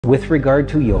With regard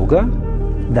to yoga,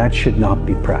 that should not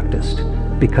be practiced,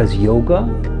 because yoga,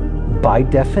 by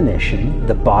definition,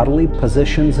 the bodily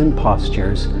positions and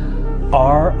postures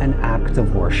are an act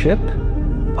of worship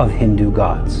of Hindu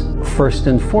gods. First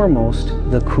and foremost,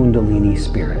 the Kundalini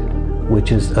spirit,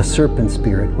 which is a serpent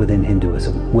spirit within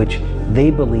Hinduism, which they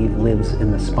believe lives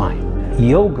in the spine.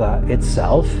 Yoga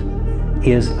itself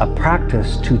is a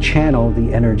practice to channel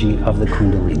the energy of the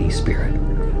Kundalini spirit.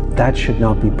 That should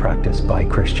not be practiced by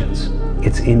Christians.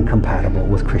 It's incompatible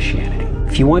with Christianity.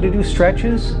 If you want to do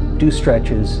stretches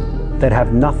that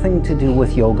have nothing to do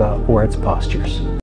with yoga or its postures.